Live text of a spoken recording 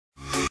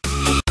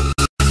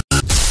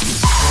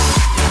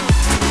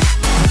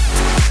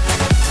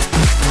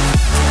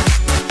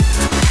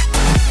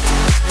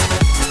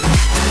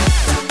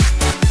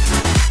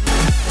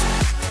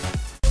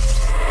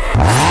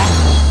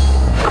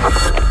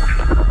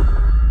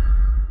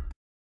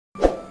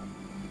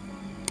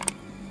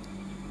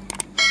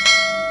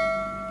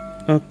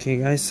Okay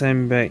guys,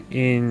 I'm back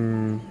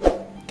in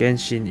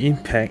Genshin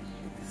Impact.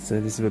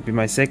 So this will be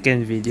my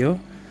second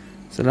video.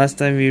 So last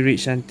time we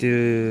reached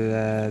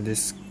until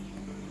this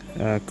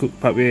cook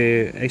part.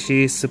 We're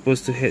actually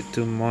supposed to head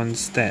to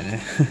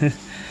Mondstadt.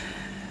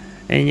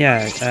 And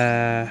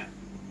yeah,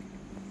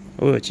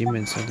 oh,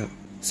 achievements.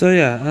 So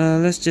yeah,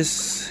 let's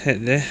just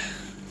head there.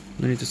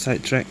 No need to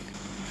sidetrack.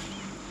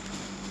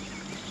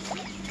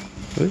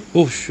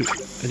 Oh shoot,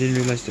 I didn't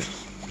realize that.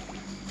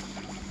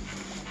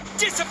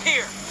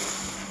 Disappear!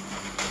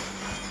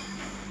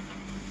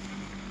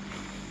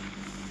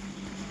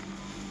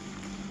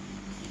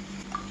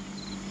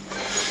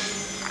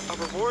 A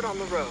reward on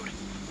the road.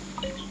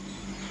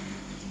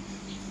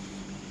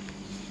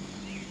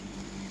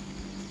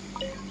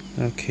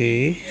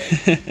 Okay.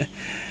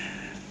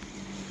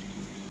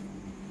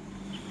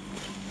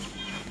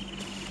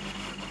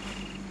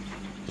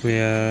 We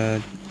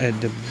are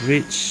at the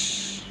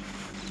bridge.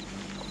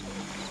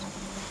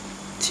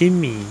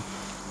 Timmy.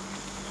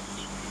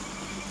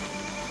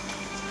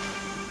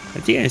 I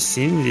think I've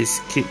seen this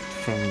kid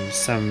from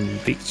some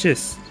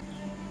pictures.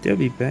 They'll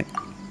be back.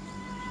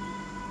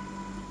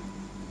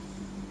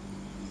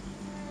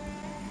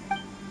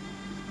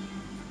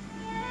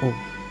 Oh.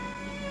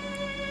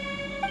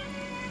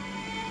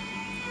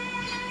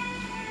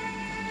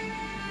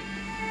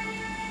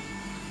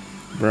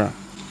 Bruh.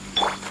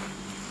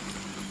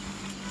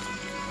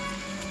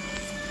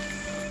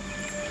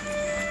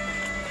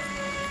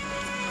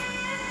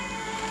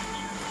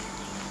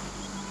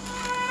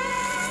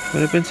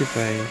 What happens if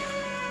I...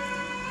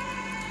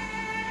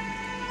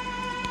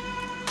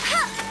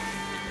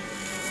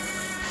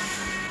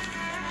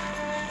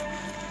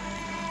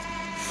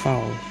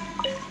 foul?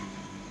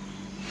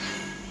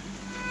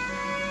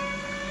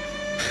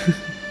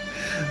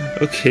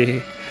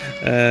 Okay.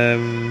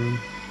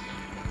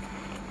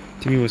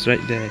 Timmy was right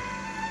there.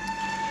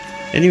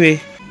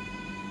 Anyway,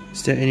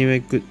 is there anywhere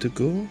good to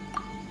go?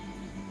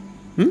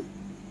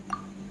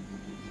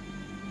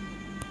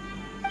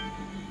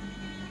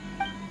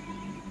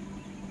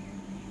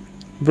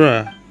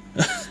 Bruh.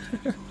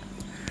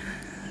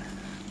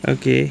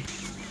 Okay.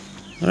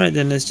 Alright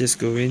then, let's just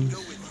go in.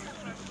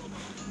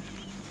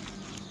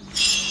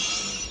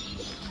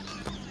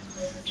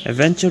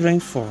 Adventure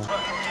rank 4.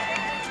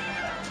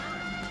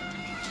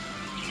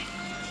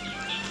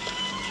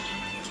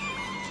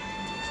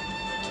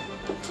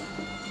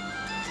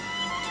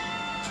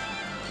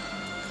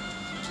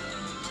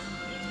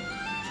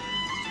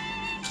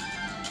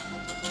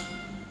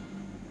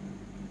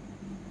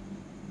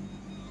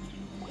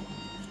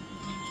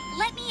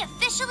 Let me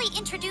officially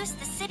introduce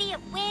the city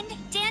of wind,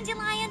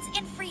 dandelions,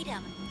 and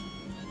freedom.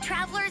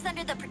 Travelers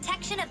under the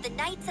protection of the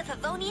Knights of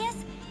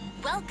Favonius,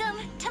 welcome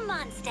to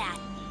Mondstadt.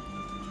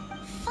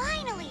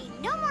 Finally,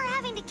 no more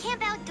having to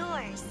camp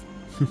outdoors.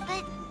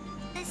 But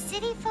the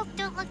city folk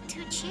don't look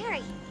too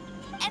cheery.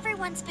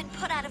 Everyone's been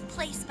put out of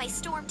place by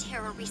storm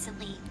terror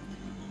recently.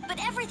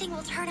 But everything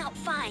will turn out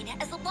fine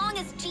as long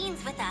as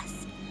Jean's with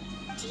us.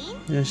 Jean?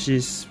 Yeah,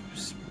 she's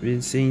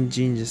been saying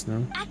Jean just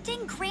now.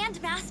 Acting Grand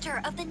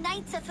Master of the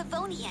Knights of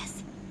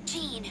Favonius.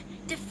 Jean,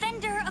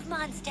 Defender of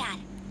Mondstadt.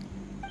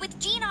 With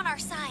Jean on our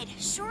side,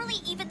 surely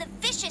even the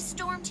vicious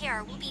storm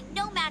terror will be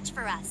no match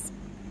for us.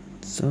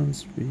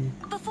 Sounds really...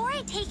 Before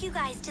I take you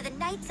guys to the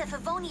Knights of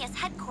Favonius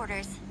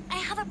headquarters, I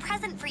have a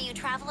present for you,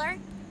 traveler.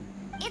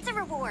 It's a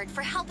reward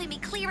for helping me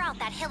clear out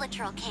that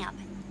Hiliturl camp.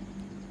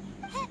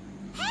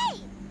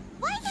 Hey!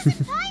 Why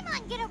doesn't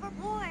Paimon get a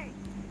reward?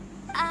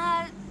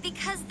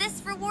 Because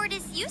this reward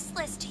is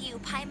useless to you,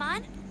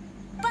 Paimon.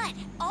 But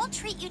I'll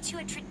treat you to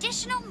a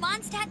traditional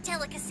Mondstadt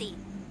delicacy,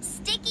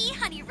 sticky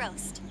honey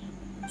roast.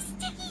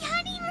 Sticky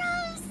honey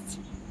roast!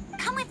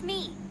 Come with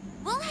me.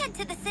 We'll head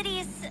to the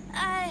city's,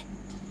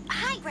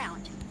 high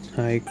ground.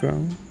 High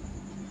ground?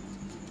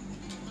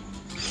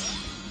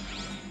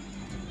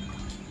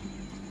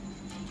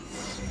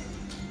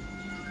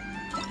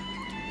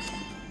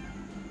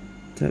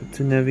 Tap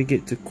to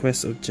navigate to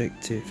quest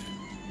objective.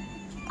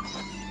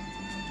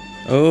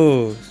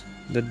 Oh,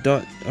 the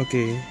dot,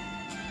 okay.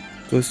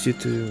 Goes you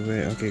to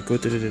where? Okay, go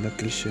to the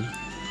location.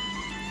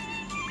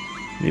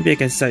 Maybe I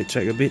can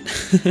sidetrack a bit.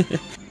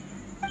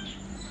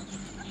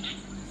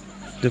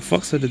 The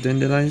fox or the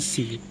dandelion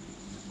seed.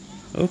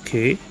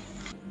 Okay.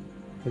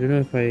 I don't know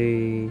if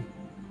I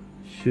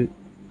should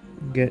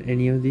get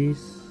any of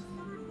these.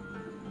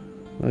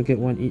 I'll get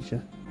one each.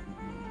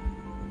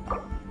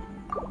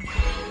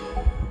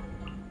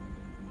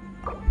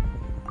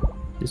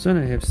 This one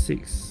I have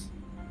 6.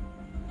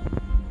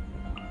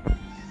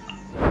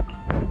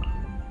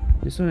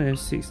 This one I have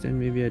 6, then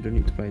maybe I don't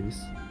need to buy this.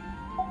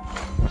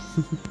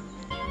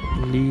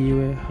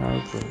 Liyue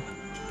Harbor.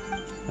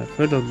 I've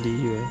heard of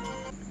Liyue.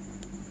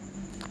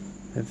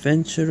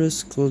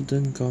 Adventurous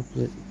Golden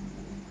Goblet.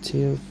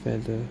 Tail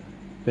Feather.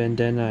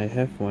 Bandana, I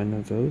have one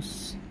of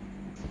those.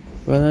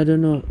 Well, I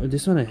don't know.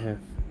 This one I have.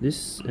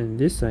 This and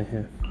this I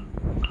have.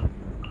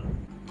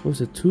 Oh,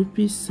 it's a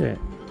 2-piece set.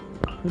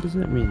 What does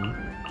that mean?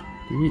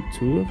 Do you need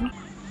 2 of them?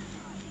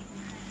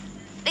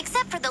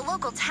 Except for the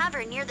local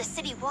tavern near the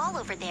city wall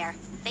over there.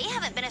 They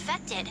haven't been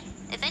affected.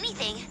 If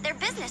anything, their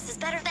business is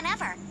better than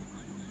ever.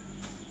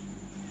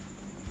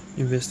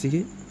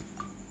 Investigate.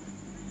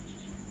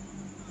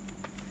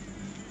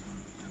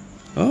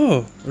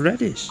 Oh, a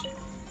radish.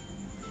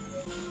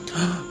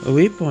 A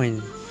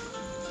waypoint.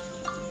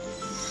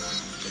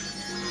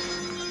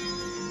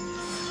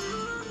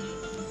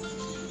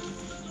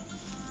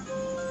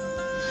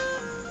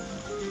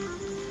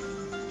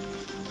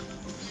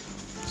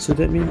 So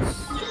that means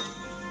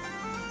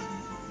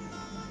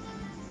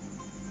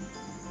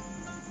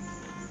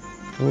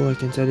oh, I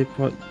can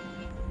teleport.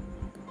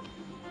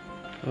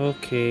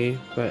 Okay,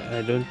 but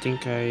I don't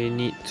think I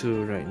need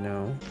to right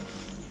now.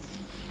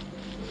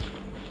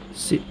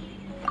 Sit.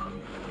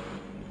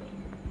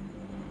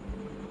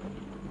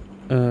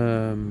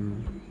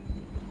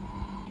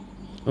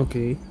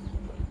 Okay.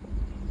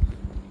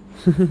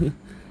 You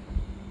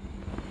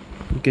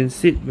can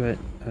sit, but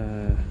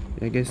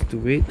I guess to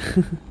wait.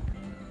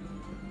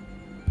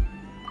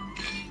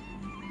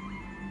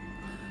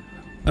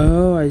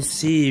 Oh, I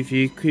see. If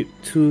you equip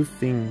 2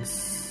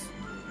 things,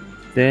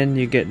 then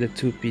you get the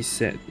 2-piece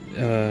set.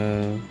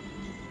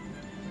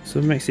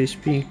 So max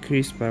HP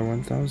increased by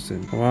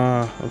 1000.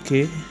 Wow,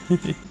 okay.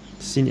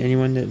 Seen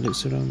anyone that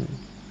looks around?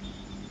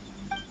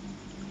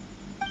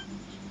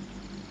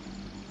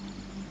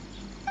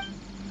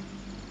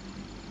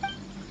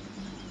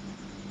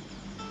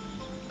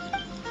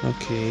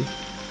 Okay.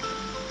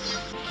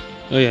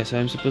 Oh yeah, so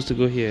I'm supposed to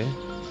go here.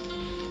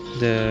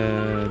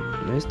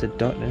 Where's the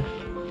dot?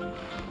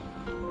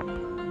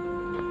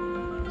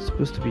 It's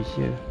supposed to be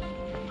here.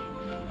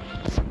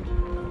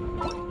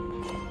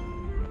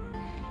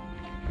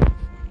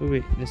 Oh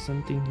wait, there's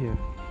something here.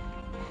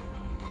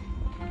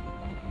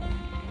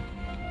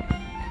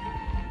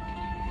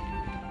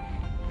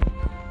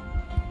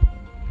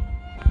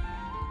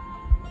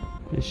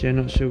 Actually, I'm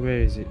not sure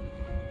where is it.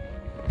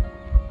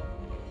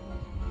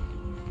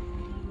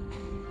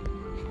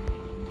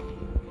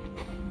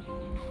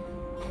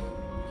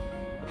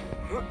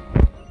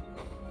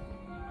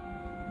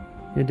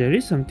 Yeah, there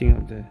is something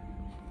up there.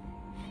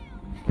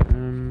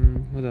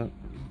 Hold up.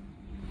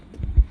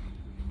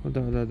 Hold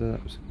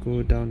up.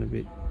 Go down a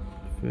bit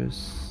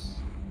first.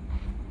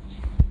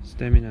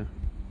 Stamina.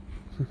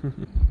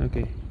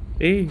 Okay.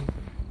 Hey!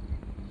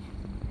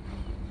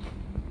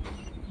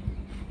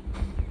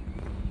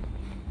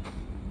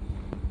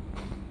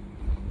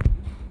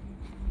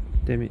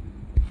 Damn it.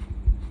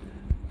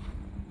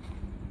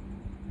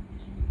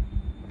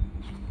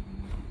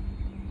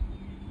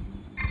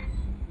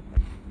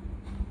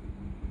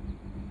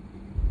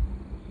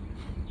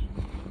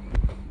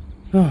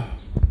 Oh.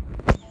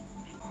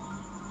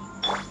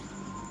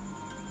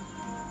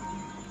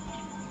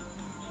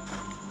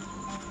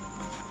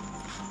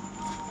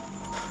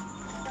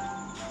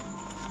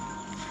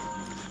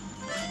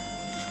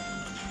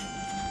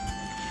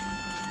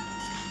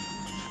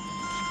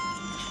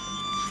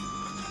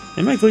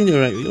 Am I going the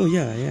right way? Oh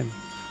yeah, I am.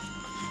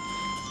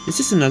 Is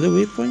this another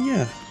waypoint?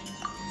 Yeah.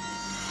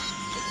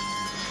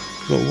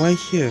 But why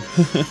here?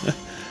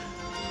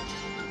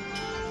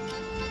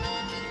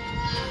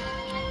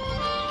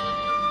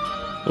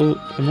 Oh,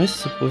 am I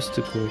supposed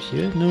to go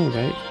here? No,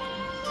 right?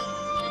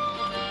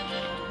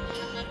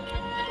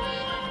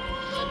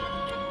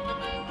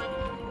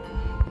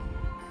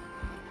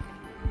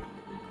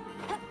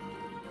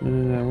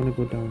 No, I want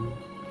to go down.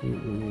 Wait.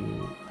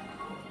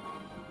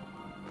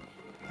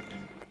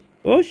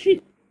 Oh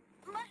shit!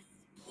 Must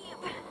keep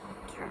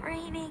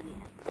training.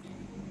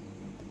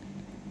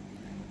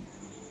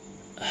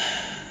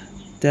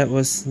 That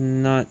was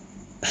not...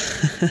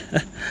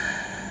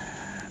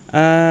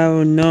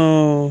 Oh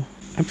no.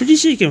 I'm pretty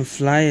sure you can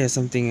fly or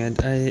something, and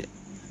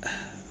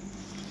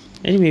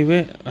anyway,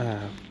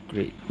 where...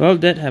 great. Well,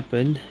 that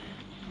happened.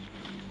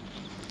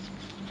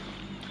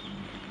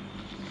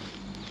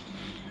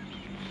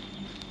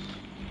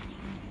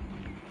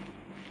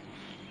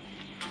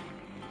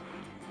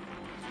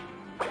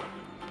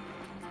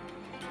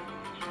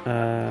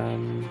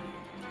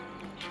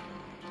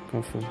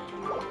 Confirm.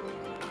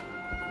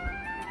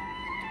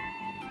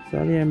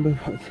 Sorry, Amber,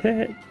 about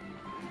that.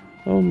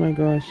 Oh my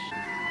gosh.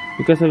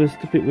 Because of a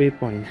stupid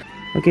waypoint.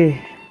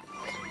 Okay,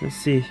 let's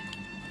see.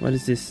 What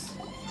is this?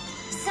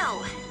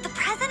 So, the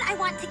present I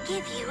want to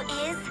give you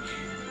is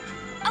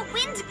a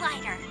wind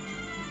glider.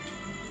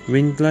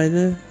 Wind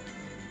glider?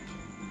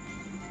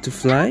 To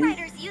fly?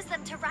 Riders use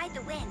them to ride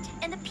the wind,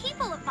 and the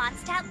people of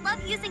Mondstadt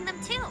love using them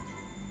too.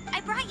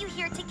 I brought you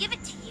here to give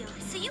it to you,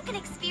 so you can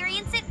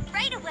experience it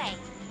right away.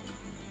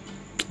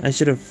 I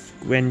should have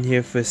went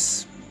here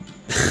first.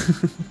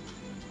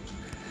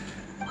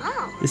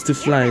 Wow, It's to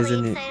fly, you're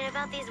isn't really it? excited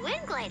about these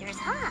wind gliders,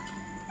 huh?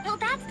 Well,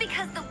 that's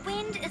because the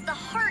wind is the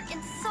heart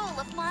and soul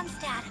of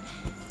Mondstadt.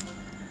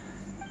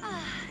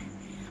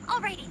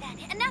 Alrighty then,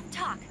 enough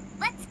talk.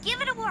 Let's give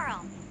it a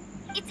whirl.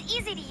 It's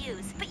easy to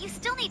use, but you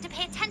still need to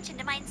pay attention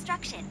to my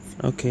instructions.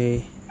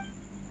 Okay.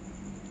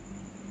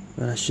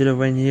 I should have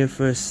went here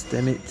first,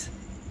 damn it.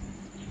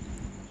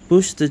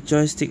 Push the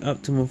joystick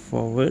up to move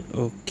forward.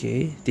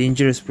 Okay.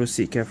 Dangerous,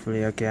 proceed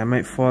carefully. Okay, I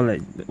might fall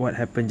like what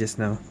happened just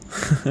now.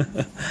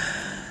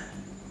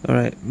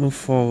 Alright, move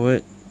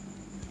forward.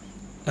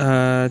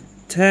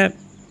 Tap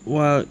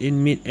while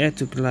in mid-air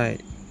to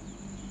glide.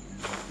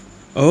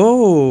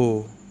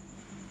 Oh!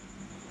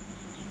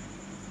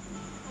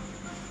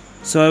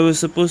 So I was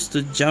supposed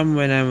to jump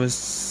when I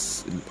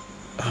was...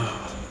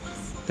 Oh,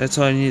 that's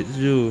all I need to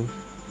do.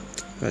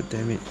 God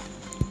damn it.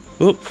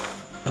 Oop!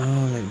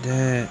 Oh, like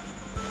that.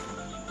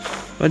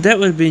 But that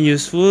would have been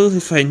useful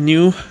if I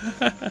knew.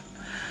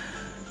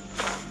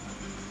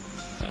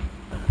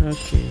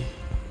 Okay.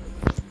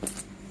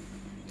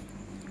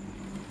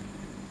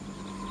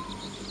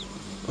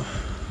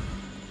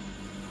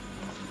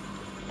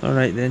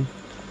 Alright then.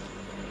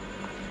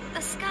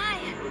 The sky.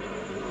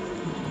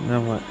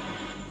 Now what?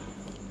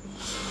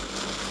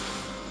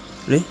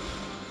 Really?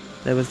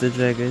 That was the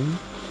dragon?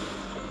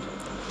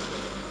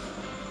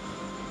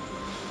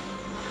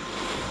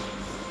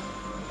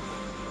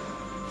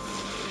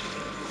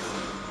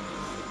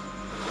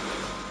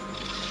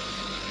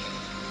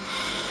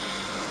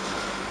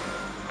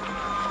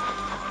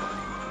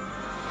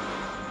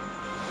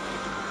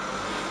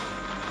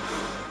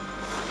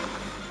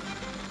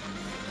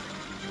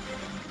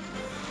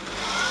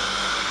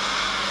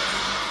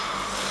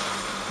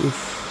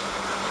 Oof.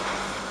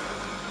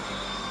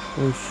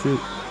 Oh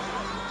shoot.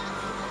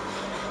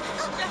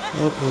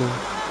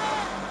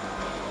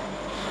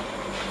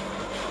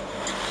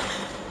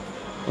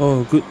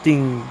 Oh, good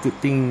thing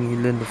he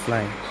learned to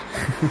fly.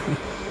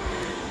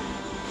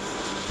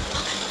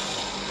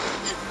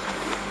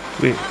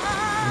 Wait,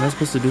 am I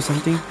supposed to do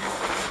something?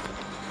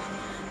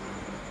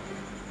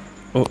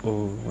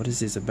 Oh, what is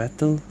this, a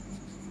battle?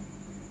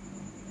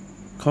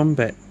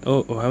 Combat.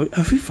 Oh, are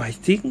we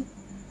fighting?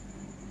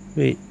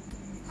 Wait.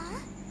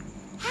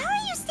 How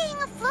are you staying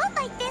afloat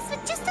like this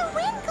with just a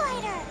wind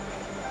glider?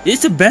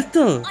 It's a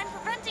battle! I'm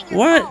preventing your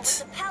What? fall with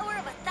the power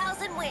of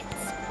 1,000 winds.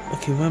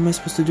 Okay, what am I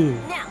supposed to do?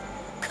 Now,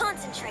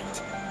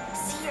 concentrate.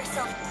 See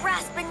yourself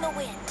grasping the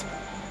wind.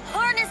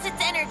 Harness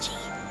its energy.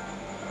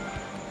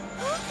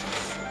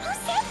 Who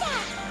said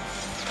that?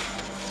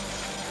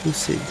 Who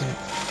said that?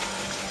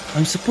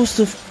 I'm supposed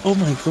to... Oh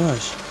my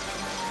gosh.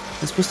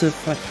 I'm supposed to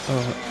fight...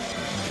 Oh.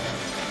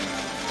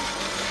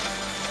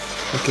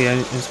 Okay,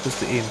 I'm supposed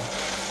to aim.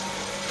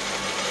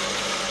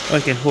 Oh, I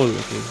can hold,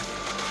 okay.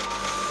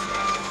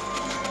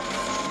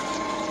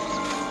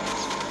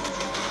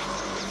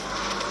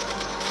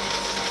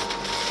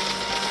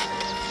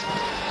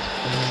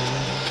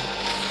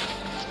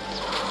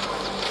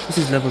 This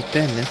is level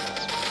 10, eh?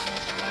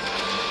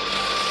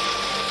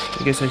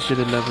 I guess I should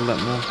have leveled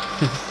up more.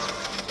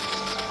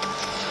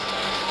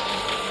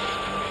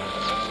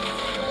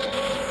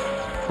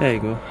 There you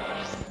go.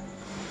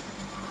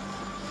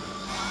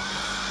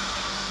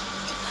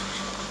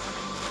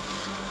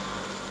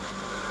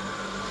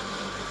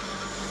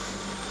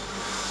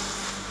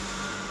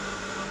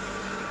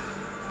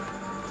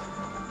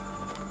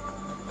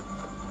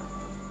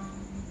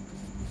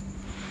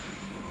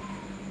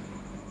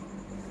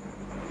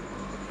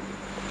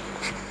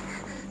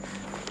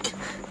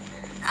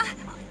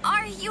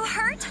 Are you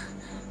hurt?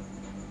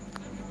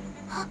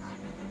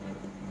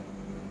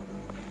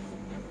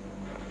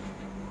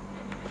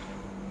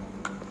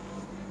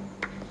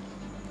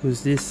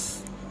 Who's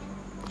this?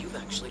 You've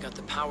actually got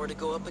the power to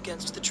go up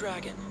against the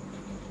dragon.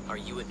 Are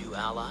you a new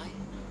ally?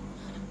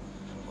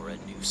 Or a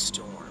new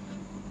storm?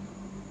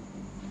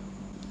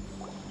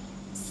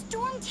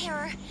 Storm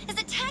Terror is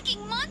attacking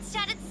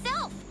Mondstadt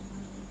itself.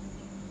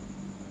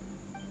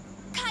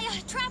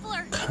 Kaya,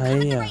 Traveler, you've come at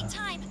the right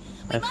time.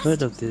 I've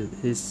heard of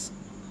his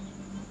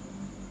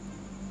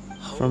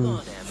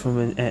Hold from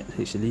an ad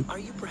actually. Are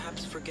you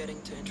perhaps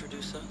forgetting to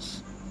introduce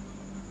us?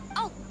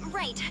 Oh,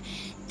 right.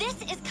 This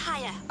is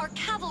Kaya, our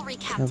cavalry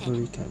captain.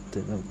 Cavalry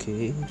captain,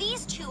 okay.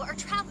 These two are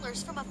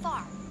travelers from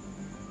afar.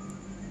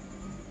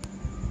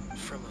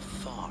 From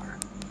afar?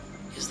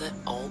 Is that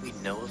all we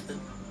know of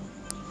them?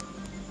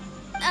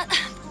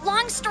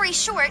 Long story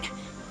short...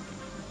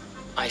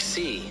 I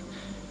see.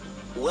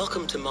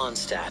 Welcome to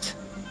Mondstadt.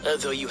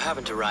 Though you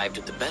haven't arrived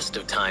at the best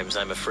of times,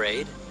 I'm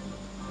afraid.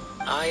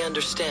 I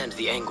understand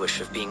the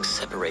anguish of being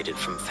separated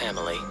from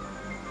family.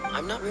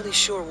 I'm not really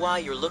sure why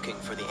you're looking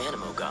for the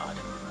Animo God.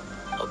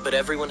 But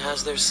everyone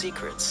has their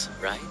secrets,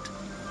 right?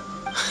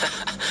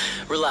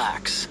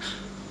 Relax.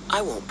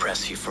 I won't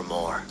press you for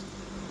more.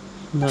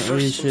 Not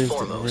really First sure and if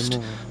foremost,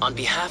 they're on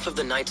behalf of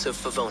the Knights of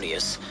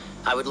Favonius,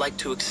 I would like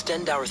to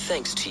extend our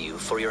thanks to you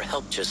for your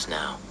help just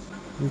now.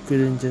 We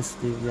couldn't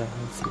just leave, yeah,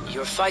 I see.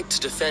 Your fight to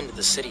defend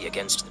the city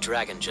against the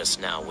dragon just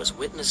now was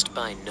witnessed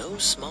by no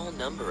small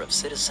number of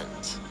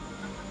citizens.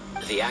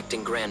 The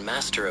acting Grand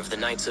Master of the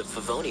Knights of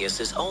Favonius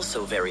is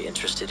also very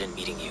interested in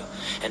meeting you,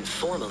 and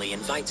formally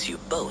invites you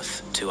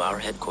both to our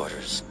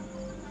headquarters.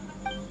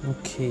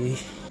 Okay.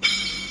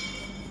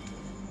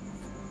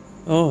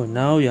 Oh,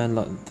 now you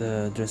unlock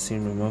the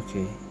dressing room,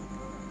 okay.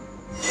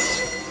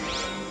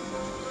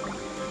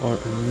 Or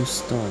a new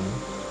storm.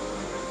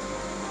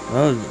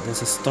 Well,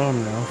 there's a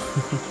storm now.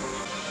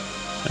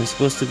 I'm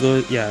supposed to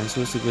go, yeah, I'm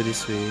supposed to go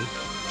this way.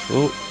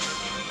 Oh.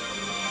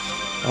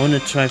 I want to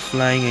try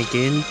flying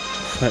again,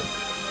 but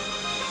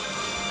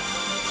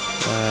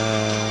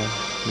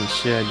Make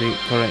sure I do it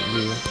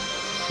correctly.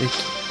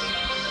 Okay.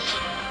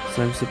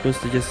 So I'm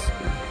supposed to just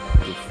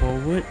go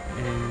forward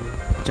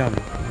and jump,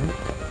 right?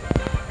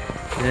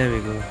 There we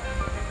go.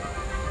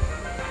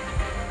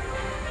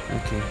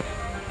 Okay.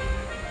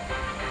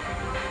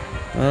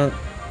 Well,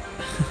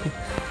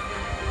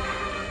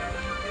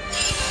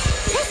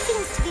 This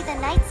seems to be the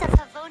Knights of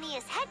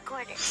Favonius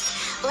headquarters.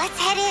 Let's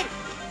head in.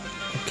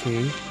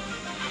 okay.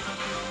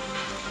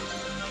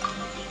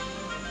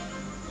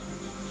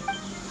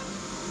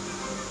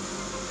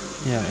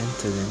 Yeah,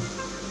 enter them.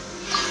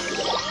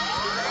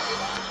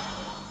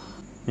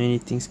 Many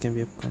things can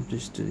be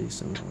accomplished today,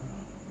 so...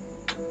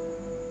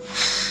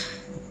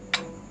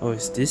 Oh,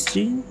 is this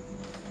Jean?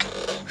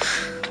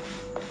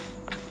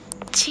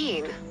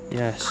 Jean,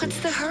 Yeah, what's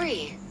the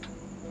hurry?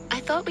 I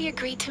thought we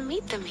agreed to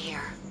meet them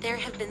here. There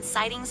have been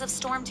sightings of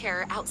storm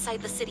terror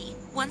outside the city.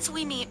 Once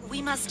we meet,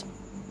 we must...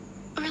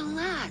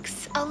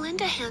 Relax. I'll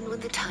lend a hand when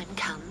the time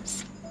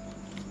comes.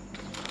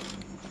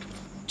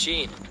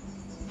 Jean,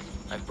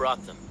 I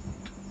brought them.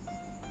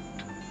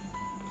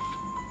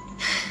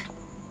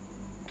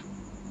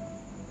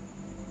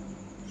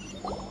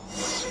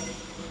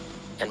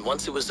 And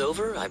once it was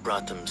over, I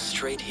brought them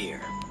straight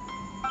here.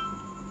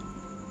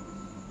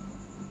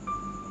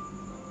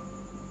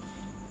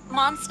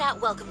 Mondstadt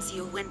welcomes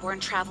you,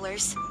 Windborn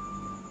travelers.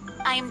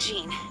 I am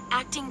Jean,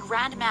 acting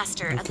Grand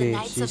Master of the Okay,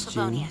 Knights of she's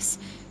Jean. Favonius.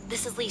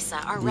 This is Lisa,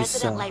 our Lisa.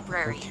 resident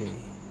librarian. Okay.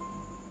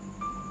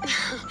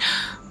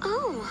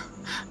 Oh,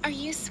 are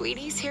you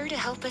sweeties here to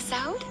help us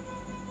out?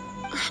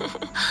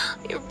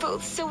 You're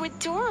both so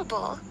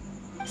adorable.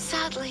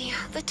 Sadly,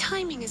 the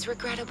timing is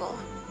regrettable.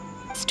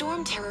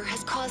 Storm terror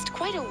has caused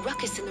quite a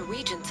ruckus in the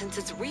region since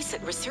its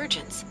recent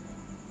resurgence.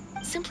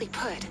 Simply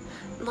put,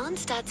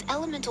 Mondstadt's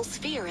elemental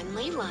sphere and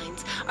ley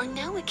lines are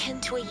now akin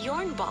to a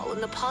yarn ball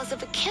in the paws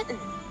of a kitten.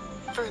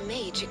 For a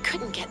mage, it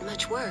couldn't get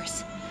much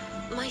worse.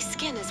 My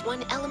skin is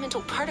one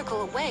elemental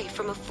particle away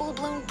from a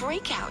full-blown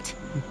breakout.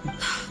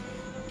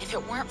 If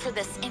it weren't for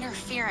this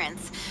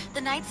interference,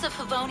 the Knights of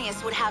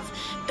Favonius would have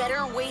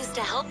better ways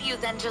to help you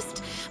than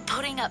just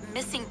putting up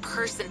missing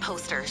person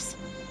posters.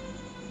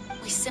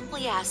 We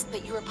simply ask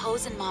that you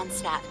repose in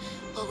Mondstadt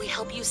while we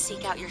help you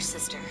seek out your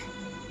sister.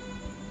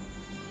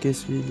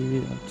 Guess we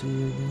leave it up to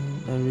you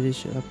then. I'm really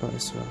sure about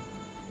as well.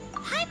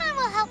 Paimon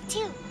will help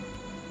too.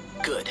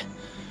 Good.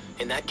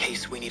 In that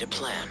case, we need a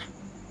plan.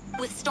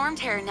 With Storm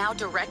Terror now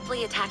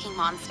directly attacking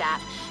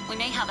Mondstadt, we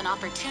may have an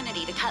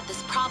opportunity to cut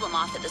this problem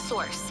off at the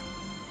source.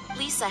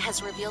 Lisa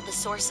has revealed the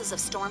sources of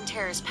Storm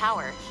Terror's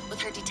power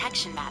with her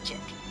detection magic.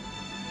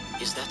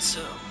 Is that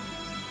so?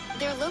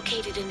 They're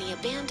located in the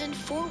abandoned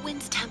Four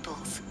Winds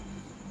temples.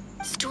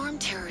 Storm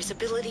Terror's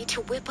ability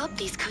to whip up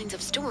these kinds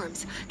of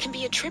storms can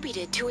be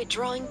attributed to it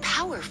drawing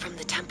power from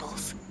the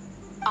temples.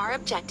 Our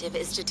objective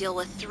is to deal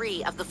with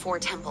 3 of the 4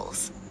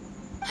 temples.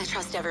 I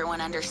trust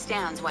everyone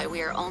understands why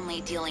we are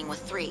only dealing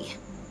with 3.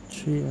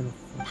 3 out of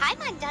 4.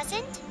 Paimon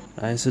doesn't.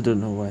 I also don't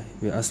know why.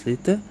 We'll ask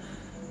later.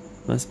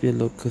 Must be a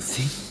local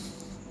thing.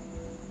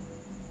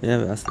 Yeah,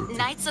 we'll ask later.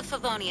 Knights of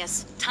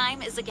Favonius,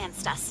 time is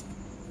against us.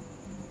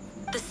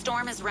 The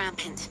storm is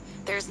rampant.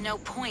 There's no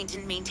point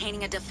in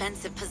maintaining a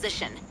defensive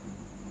position.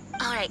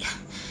 Alright,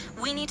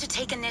 we need to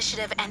take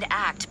initiative and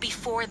act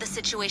before the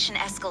situation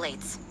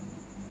escalates.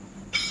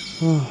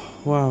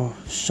 Oh, wow.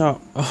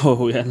 Shop.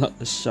 Oh, we unlocked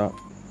the shop.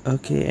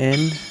 Okay,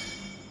 and...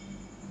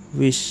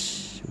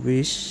 Wish.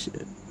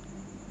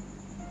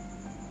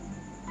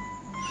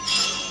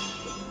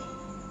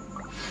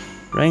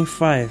 Rank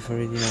 5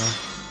 already now.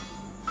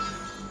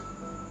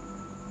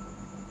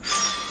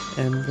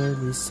 Amber,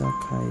 Lisa,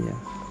 Kaya.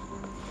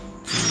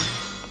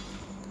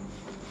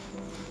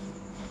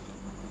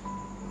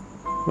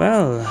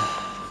 Well,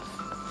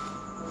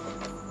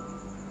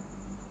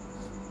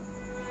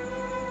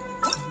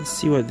 let's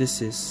see what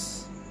this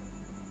is.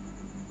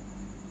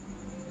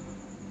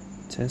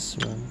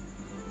 Test run.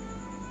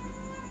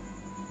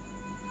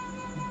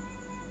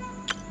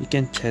 You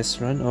can test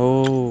run.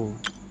 Oh,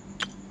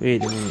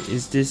 wait a minute.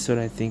 Is this what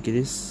I think it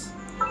is?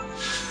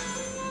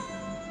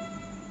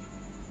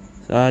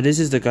 This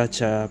is the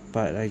gacha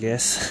part, I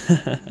guess.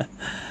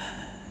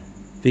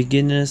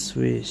 Beginner's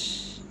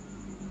wish.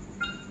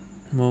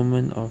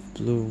 Moment of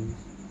bloom.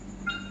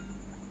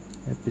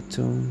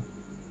 Epitome.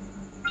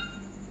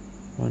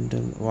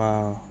 Wonder.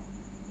 Wow.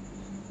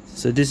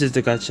 So this is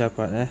the gacha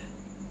part,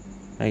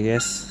 I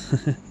guess.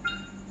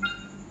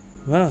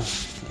 Well,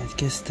 I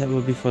guess that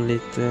will be for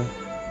later.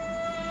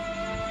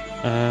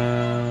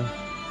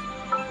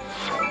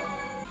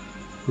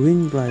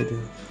 Wind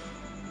glider.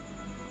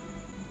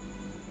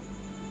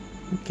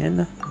 Can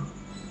lah.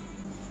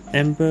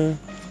 Amber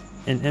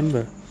and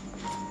Amber.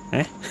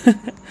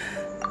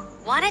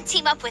 Wanna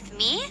team up with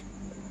me?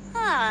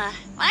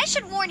 I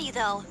should warn you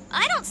though,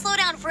 I don't slow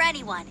down for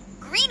anyone,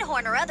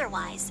 greenhorn or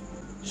otherwise.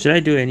 Should I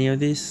do any of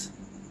these?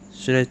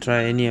 Should I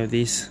try any of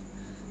these?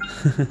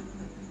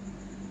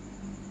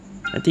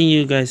 I think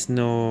you guys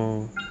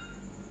know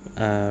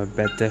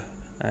better.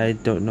 I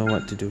don't know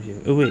what to do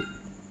here. Oh wait,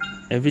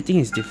 everything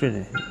is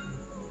different.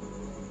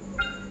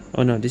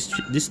 Oh no,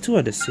 these two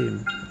are the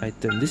same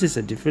item. This is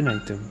a different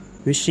item.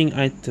 Wishing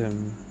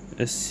item.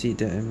 A seed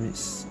that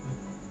emits.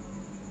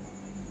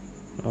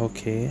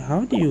 Okay,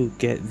 how do you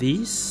get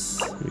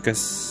these?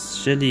 Because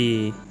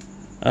surely...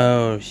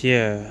 Oh,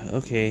 here.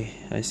 Okay,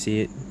 I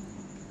see it.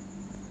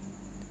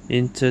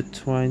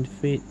 Intertwined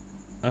fate.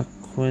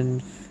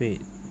 Aquan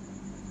fate.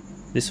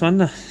 This one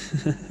lah.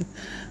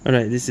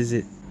 Alright, this is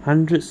it.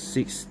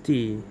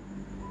 160.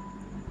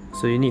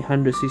 So you need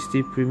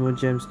 160 Primo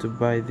Gems to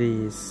buy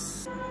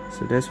these.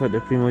 So that's what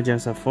the Primo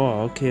Gems are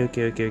for. Okay,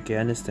 I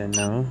understand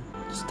now.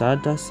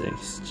 Stardust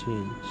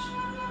exchange.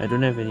 I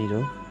don't have any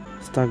though.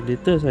 Star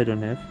glitters I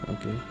don't have.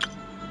 Okay.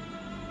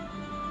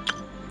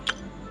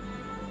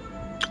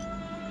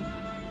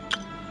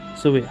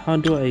 So wait, how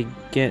do I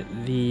get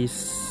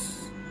these?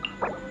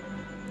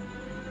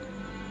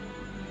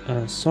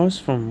 Source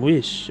from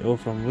Wish. Oh,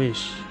 from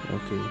Wish.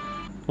 Okay.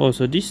 Oh,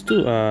 so these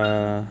two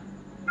are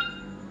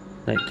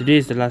like today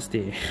is the last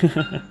day.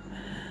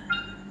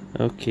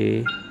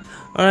 Okay.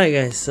 Alright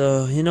guys,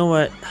 so you know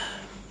what?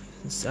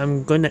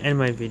 I'm gonna end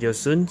my video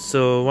soon,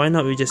 so why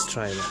not we just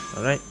try that,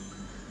 alright?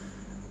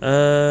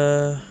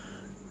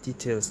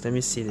 Details, let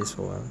me see this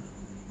for a while.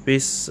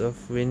 Base of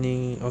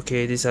winning,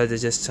 okay, these are the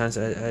just chance,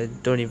 I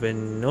don't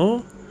even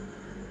know.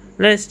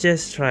 Let's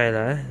just try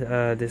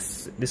lah.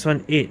 This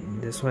one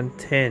 8, this one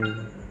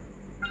 10.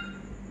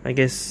 I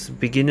guess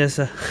beginners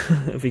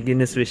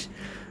beginner's wish.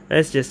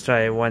 Let's just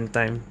try one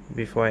time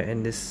before I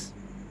end this.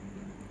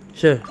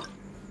 Sure.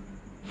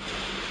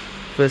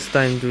 First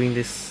time doing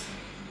this.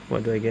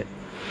 What do I get?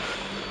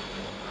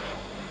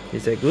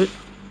 Is that good?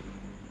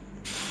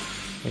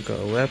 I got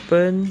a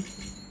weapon.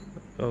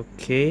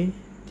 Okay.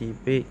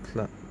 Debate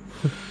club.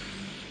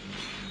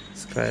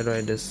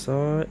 Skyrider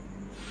sword.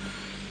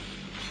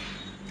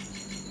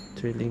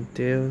 Thrilling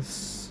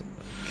tales.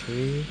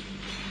 Okay.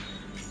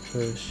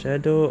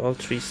 Shadow, all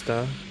 3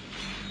 star.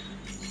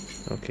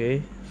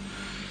 Okay.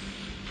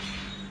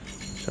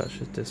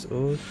 Sharpshooter's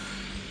oath.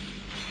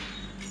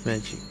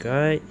 Magic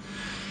guide.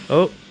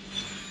 Oh!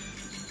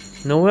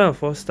 Noel,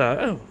 4 star.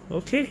 Oh,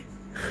 okay.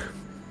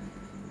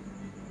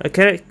 A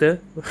character.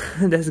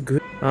 That's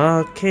good.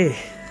 Okay.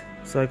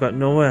 So I got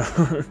Noel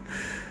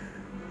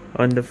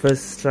on the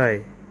first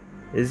try.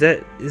 Is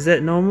that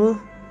normal?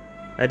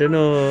 I don't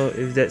know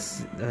if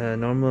that's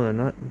normal or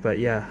not, but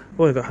yeah.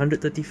 Oh, I got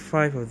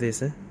 135 of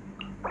this,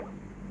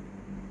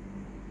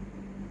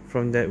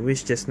 from that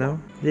wish just now.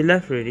 They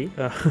left already?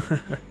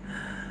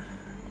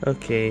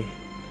 Okay.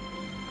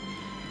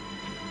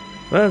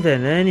 Well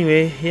then,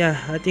 anyway,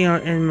 yeah, I think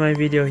I'll end my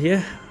video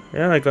here.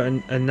 Yeah, I got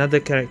another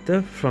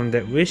character from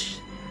that wish.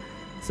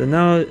 So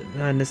now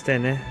I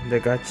understand, the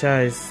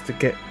gacha is to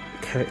get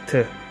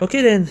character.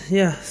 Okay then,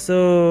 yeah,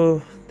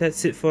 so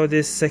that's it for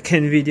this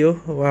second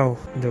video. Wow,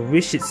 the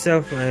wish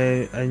itself,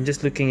 I'm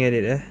just looking at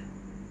it,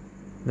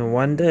 No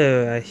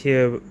wonder I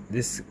hear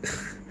this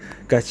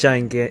gacha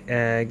in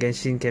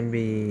Genshin can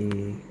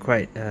be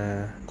quite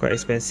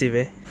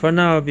expensive, For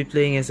now, I'll be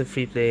playing as a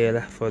free player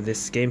for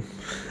this game.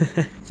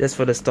 Just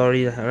for the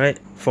story, alright?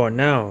 For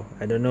now,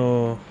 I don't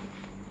know.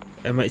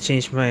 I might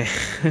change my...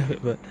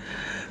 but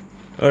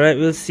alright,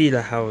 we'll see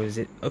how is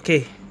it.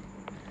 Okay.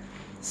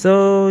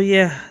 So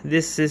yeah,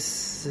 this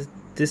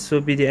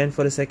will be the end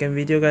for the second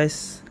video,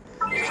 guys.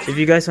 If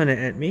you guys want to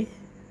add me,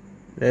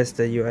 that's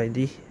the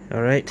UID.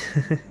 Alright.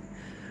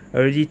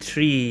 Already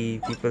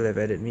 3 people have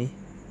added me.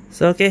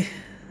 So okay,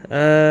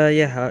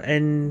 yeah, I'll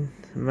end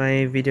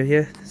my video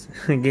here.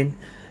 Again,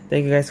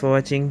 thank you guys for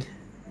watching.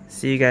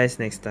 See you guys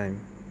next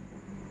time.